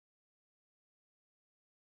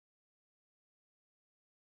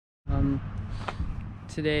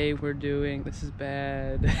Today we're doing, this is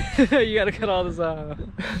bad. You gotta cut all this off.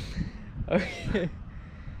 Okay.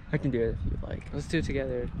 I can do it if you like. Let's do it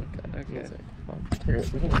together. Okay. Here,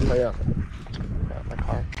 we can play up my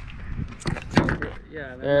car.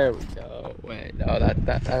 Yeah. There we go. Wait, no,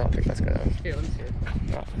 that I don't think that's gonna. Here, let me see it.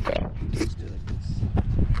 Oh, go. Let's do it like this.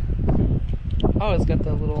 Oh, it's got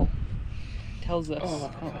the little, tells us.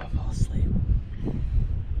 Oh, I fall asleep.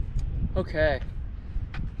 Okay.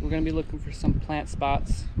 We're gonna be looking for some plant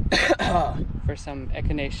spots for some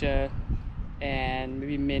echinacea and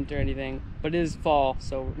maybe mint or anything. But it is fall,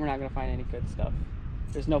 so we're not gonna find any good stuff.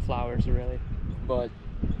 There's no flowers really. But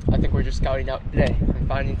I think we're just scouting out today and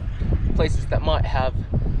finding places that might have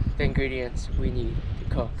the ingredients we need to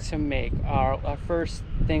cook. To make our first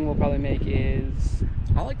thing we'll probably make is.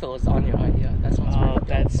 I like the lasagna idea. That sounds pretty good.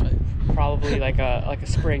 That's probably like a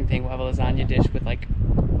spring thing. We'll have a lasagna dish with like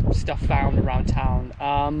stuff found around town.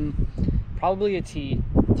 Probably a tea.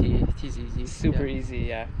 Tea's easy. Super easy,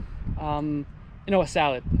 yeah. You know, a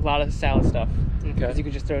salad. A lot of salad stuff. Okay. Because you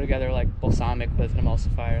could just throw together like balsamic with an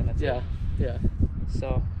emulsifier and that's it. Yeah.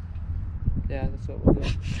 So, yeah, that's what we'll do.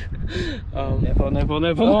 Nipple.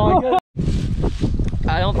 Oh my God.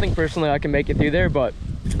 I don't think personally I can make it through there, but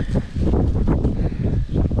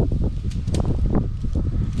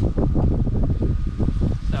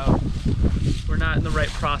so we're not in the right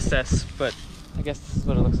process, but I guess this is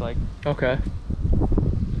what it looks like. okay.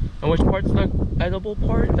 And which part's the edible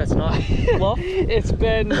part? That's not fluff? It's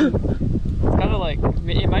kind of like,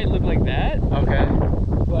 it might look like that. Okay.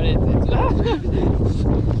 But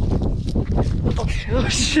oh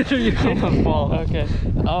shit, are you gonna fall? Okay.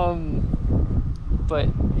 But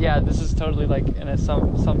yeah, this is totally like in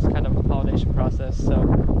some kind of pollination process. So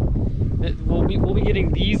we'll be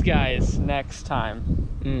getting these guys next time.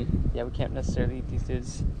 Yeah, we can't necessarily eat these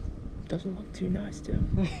dudes. Doesn't look too nice, too.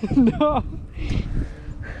 No.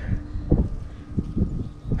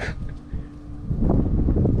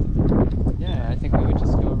 Yeah, I think we would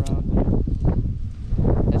just go around.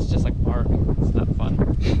 It's just like bark. It's not fun.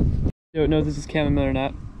 Don't know if this is chamomile or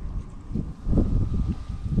not.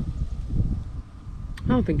 I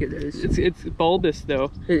don't think it is. It's bulbous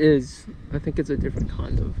though. It is. I think it's a different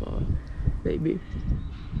kind of, maybe.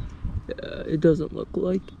 It doesn't look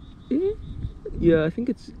like it. Yeah, I think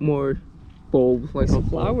it's more bulb, like The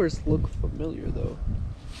flowers look familiar though.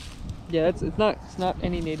 Yeah, it's not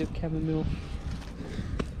any native chamomile.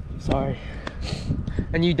 Sorry.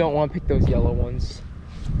 And you don't want to pick those yellow ones.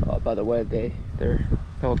 By the way,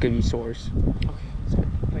 they'll give you sores. Okay.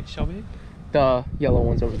 Wait, show me. The yellow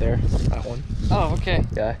ones over there. That one. Oh, okay.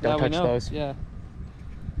 Yeah, don't touch those. Yeah.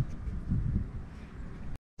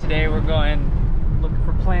 Today we're going looking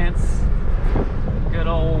for plants. Good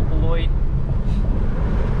old Beloit.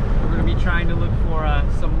 We're going to be trying to look for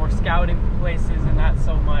some more scouting places and not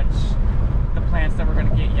so much the plants that we're going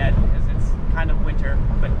to get yet because it's kind of winter,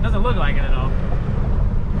 but it doesn't look like it at all.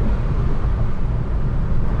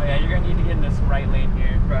 Oh yeah, you're going to need to get in this right lane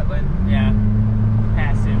here. Right lane? Yeah.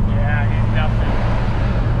 Passive. Yeah, ain't nothing.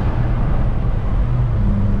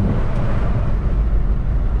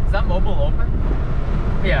 Is that mobile open?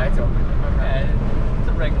 Yeah, it's open. Okay. Yeah, it's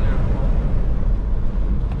a regular pool.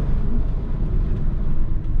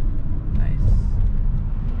 Nice.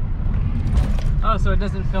 Oh, so it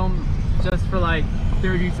doesn't film just for like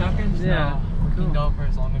 30 seconds? Yeah. No. We can go for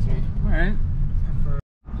as long as we Alright. prefer.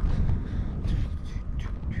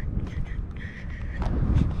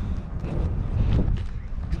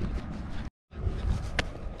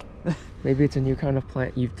 Maybe it's a new kind of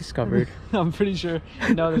plant you've discovered. I'm pretty sure.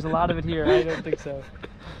 No, there's a lot of it here. I don't think so.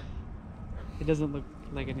 It doesn't look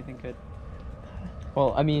like anything good.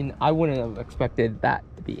 Well, I mean, I wouldn't have expected that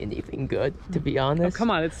to be anything good, to be honest. Oh,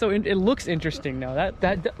 come on, it's so it looks interesting though.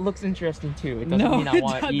 That looks interesting too. It doesn't mean I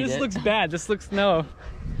want to eat this it. looks bad. This looks no. All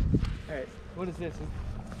right, what is this?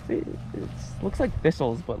 It looks like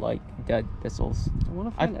thistles, but like dead thistles. I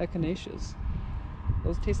want to find echinaceas.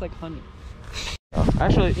 Those taste like honey.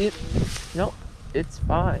 Actually, it's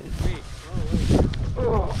fine. Wait.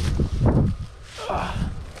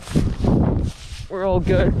 We're all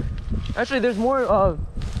good. Actually, there's more of,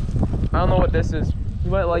 I don't know what this is.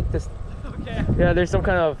 You might like this. Okay. Yeah, there's some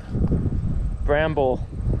kind of bramble.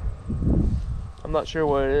 I'm not sure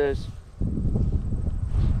what it is.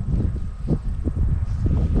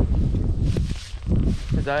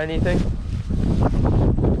 Is that anything?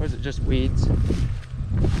 Or is it just weeds?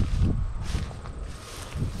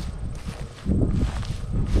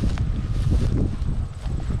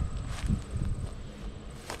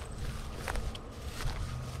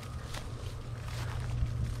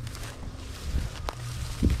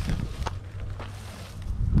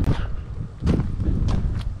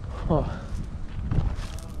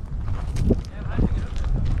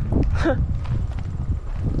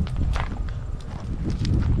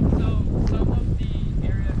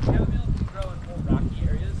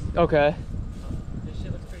 Okay. This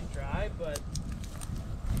shit looks pretty dry, but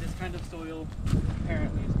this kind of soil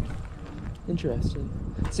apparently is good. Interesting.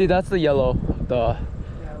 See, that's the yellow. The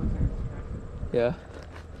Yeah, it looks like it's cracked. yeah.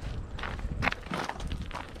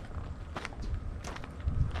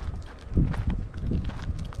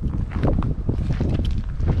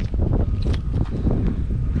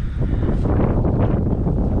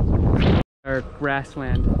 Our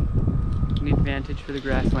grassland. We need vantage for the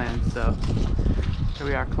grassland, so here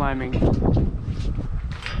we are climbing.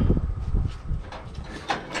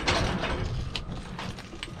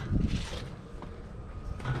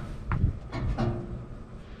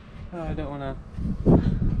 Oh, I don't want to.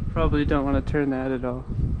 Probably don't want to turn that at all.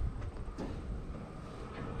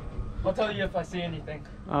 I'll tell you if I see anything.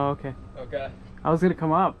 Oh, okay. Okay. I was gonna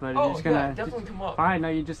come up, but you're just gonna. yeah, definitely come up. Fine. No,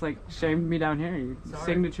 you just like shamed me down here. You Sorry.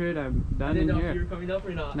 signatured. I'm I done didn't in know here. if you were coming up or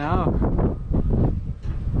not. No.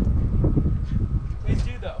 Please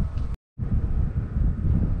do though.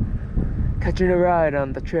 Catching a ride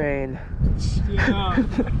on the train. Yeah.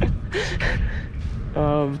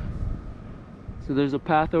 So there's a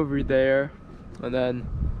path over there, and then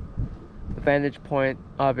the vantage point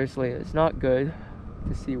obviously is not good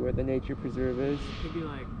to see where the nature preserve is. Could be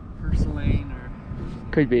like Purslane or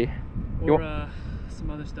Could be. some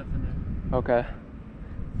other stuff in there. Okay.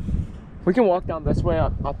 We can walk down this way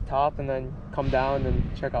up top and then come down and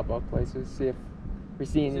check out both places, see if we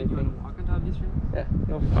see You said you anything. want to walk on top of this room? Yeah,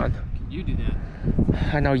 no fun. Can you do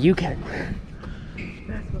that? I know you can.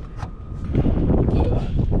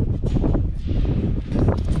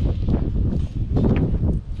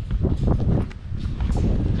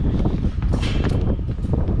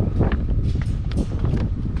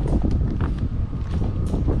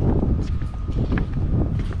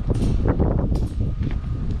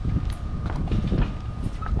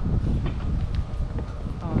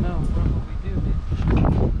 Oh no, what will we do, man?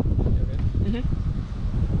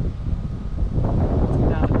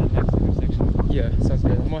 Down at the next intersection. Yeah, sounds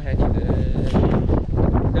good. I'm gonna hand you the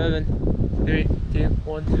 7, 3, 2,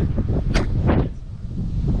 1, 2.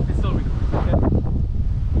 It's still recording, okay?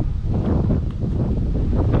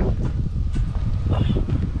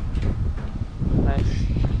 Nice.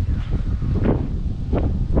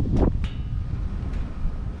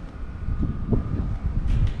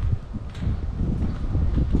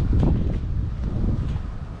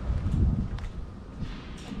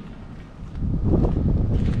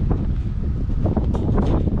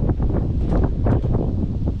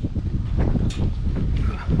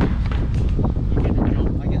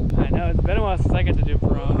 I know, it's been a while since I get to do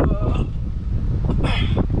prone.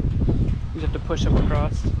 You just have to push up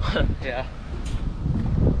across. Yeah.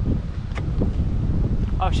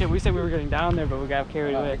 Oh shit, we said we were getting down there, but we got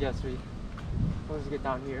carried away. I guess let's get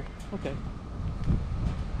down here. Okay.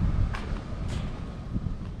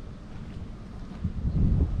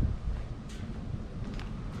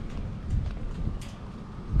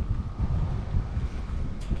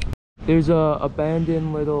 There's a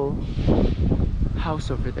abandoned little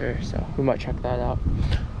house over there, so we might check that out.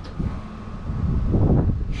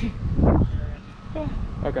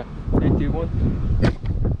 Okay, 3, 2, 1.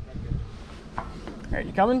 Alright,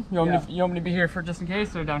 you coming? You want, Yeah. you want me to be here for just in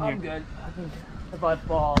case or down here? I'm good. I think if I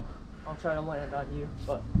fall, I'll try to land on you,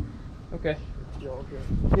 but Okay. you're okay.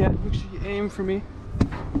 Yeah, make sure you aim for me.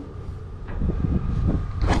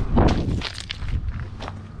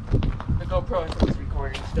 The GoPro I think is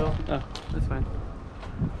recording still. Oh, that's fine.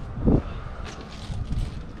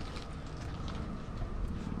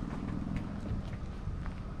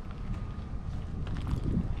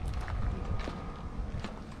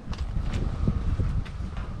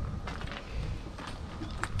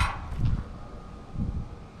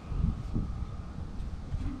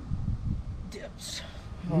 Dips.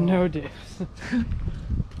 No dips.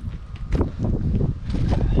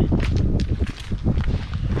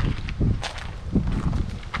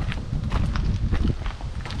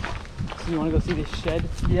 So you want to go see this shed?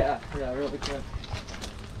 Yeah, really good.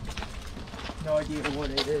 No idea what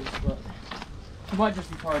it is, but it might just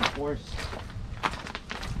be part of the forest.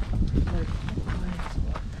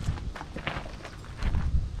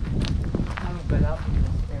 I haven't been out in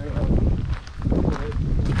this area.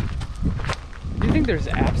 Do you think there's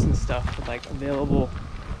apps and stuff like available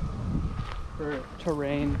for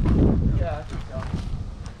terrain Yeah, I think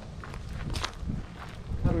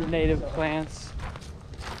so. or native plants?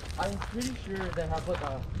 I'm pretty sure they have like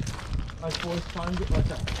a forest finder, like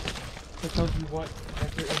that tells you what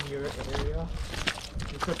if you're in your area,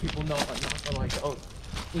 just so people know, like not for like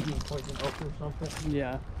eating poison oak or something.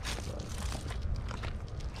 Yeah.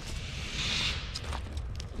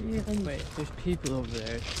 Wait, there's people over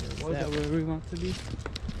there. Is Was that it? where we want to be?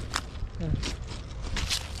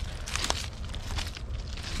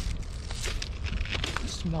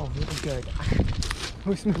 Smells really good.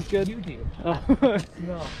 Who smells good? You do. Oh.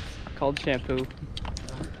 Smell. Called shampoo.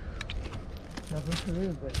 Never heard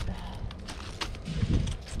of it.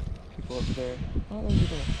 People up there. Oh, those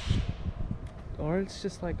people. Or it's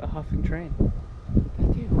just like a huffing train.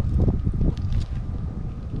 That too.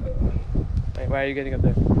 Wait, why are you getting up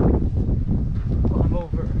there? Climb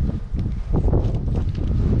over.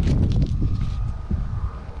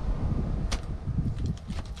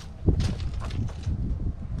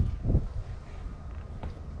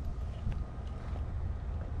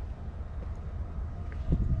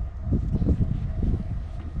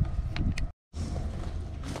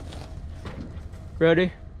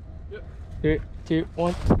 Ready? Yep. 3, 2,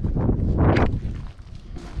 1.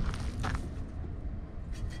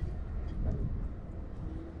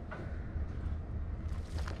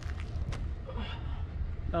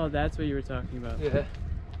 Oh, that's what you were talking about. Yeah.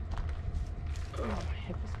 Oh, my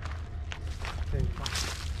hip is very fun.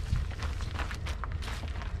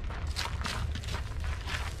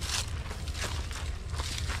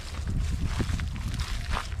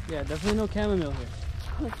 Yeah, definitely no chamomile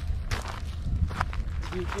here.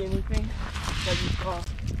 Do you see anything that you saw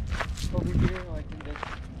over here, like in this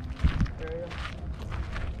area?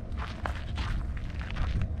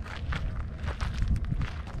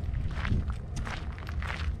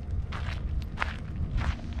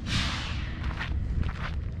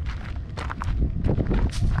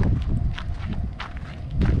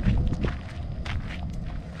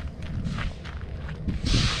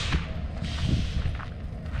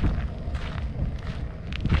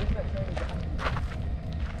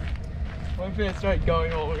 What if it started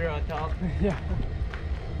going while we were on top? Yeah.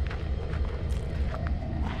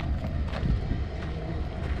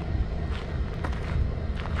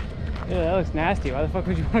 Yeah, that looks nasty. Why the fuck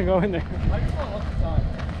would you want to go in there? I just want to look inside.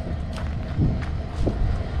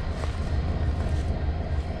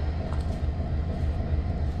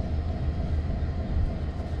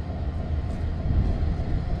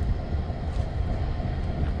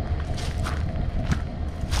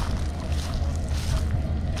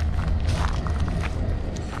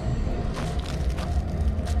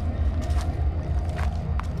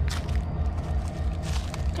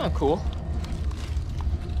 Kind of cool.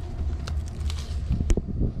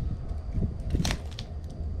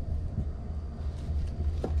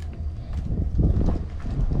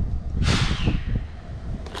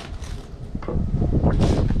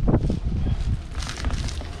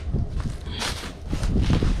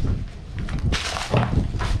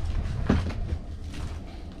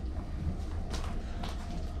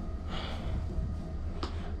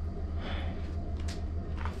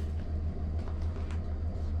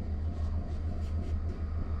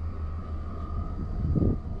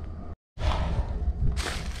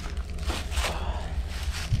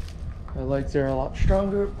 My legs are a lot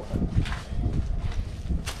stronger, but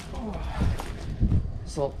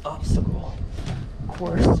this little obstacle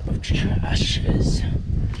course of trash is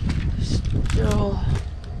still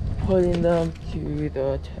putting them to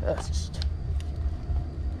the test.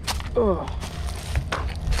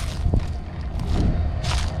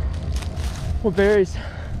 What berries?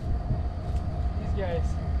 These guys.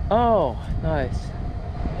 Oh, nice.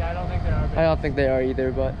 Yeah, I don't think there are. I don't think they are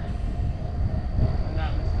either, but I'm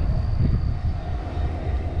not listening.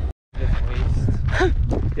 This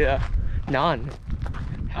waste. yeah, Oh,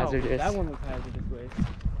 non-hazardous. that one was hazardous waste.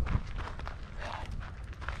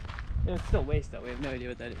 It's still waste though. We have no idea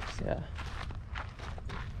what that is. Yeah.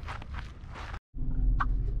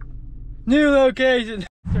 New location.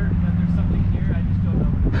 Certain that there's something here. I just don't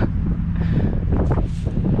know what it is.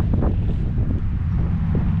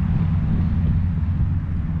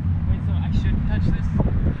 Wait, so I shouldn't touch this?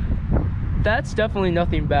 That's definitely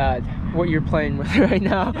nothing bad. What you're playing with right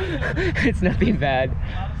now, it's nothing bad. A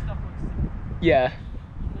lot of stuff looks similar. Yeah.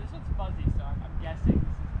 This one's fuzzy, so I'm guessing this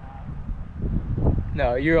is not.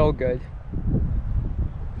 No, you're all good.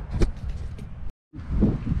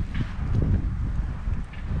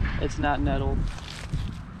 It's not nettled.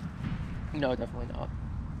 No, definitely not.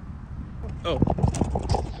 Oh.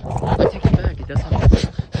 I take it back. It does have a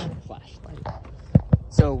flashlight.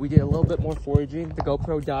 So we did a little bit more foraging. The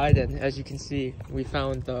GoPro died, and as you can see, we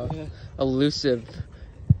found the elusive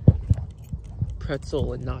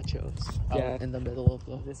pretzel and nachos out in the middle of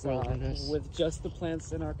the wilderness. With just the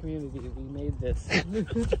plants in our community, we made this.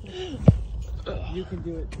 You can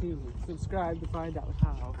do it too. Subscribe to find out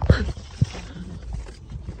how.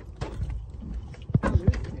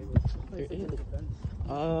 There is.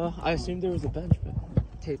 I assumed there was a bench, but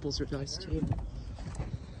tables are nice too.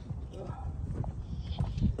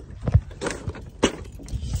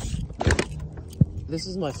 This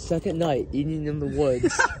is my second night eating in the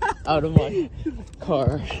woods, out of my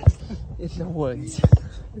car, in the woods.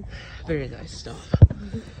 Very nice stuff.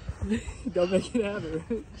 Don't make it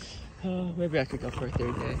happen. Maybe I could go for a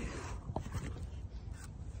third day.